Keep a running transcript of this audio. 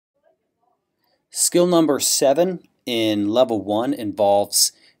Skill number 7 in level 1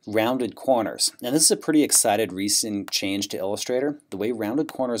 involves rounded corners. Now this is a pretty excited recent change to Illustrator. The way rounded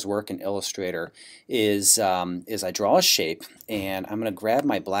corners work in Illustrator is I draw a shape and I'm going to grab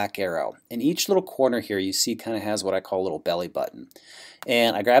my black arrow. And each little corner here you see kind of has what I call a little belly button.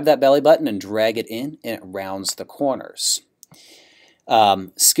 And I grab that belly button and drag it in and it rounds the corners.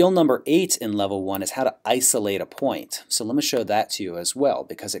 Skill number 8 in level 1 is how to isolate a point. So let me show that to you as well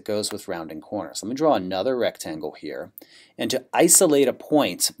because it goes with rounding corners. Let me draw another rectangle here. And to isolate a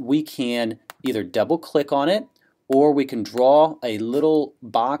point, we can either double click on it or we can draw a little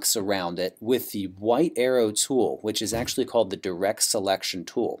box around it with the white arrow tool, which is actually called the direct selection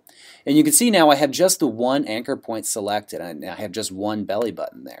tool. And you can see now I have just the one anchor point selected and I have just one belly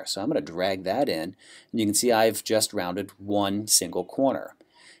button there. So I'm going to drag that in and you can see I've just rounded one single corner.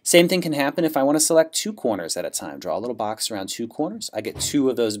 Same thing can happen if I want to select two corners at a time. Draw a little box around two corners. I get two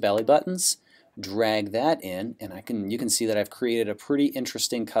of those belly buttons, drag that in, and you can see that I've created a pretty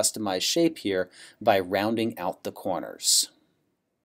interesting customized shape here by rounding out the corners.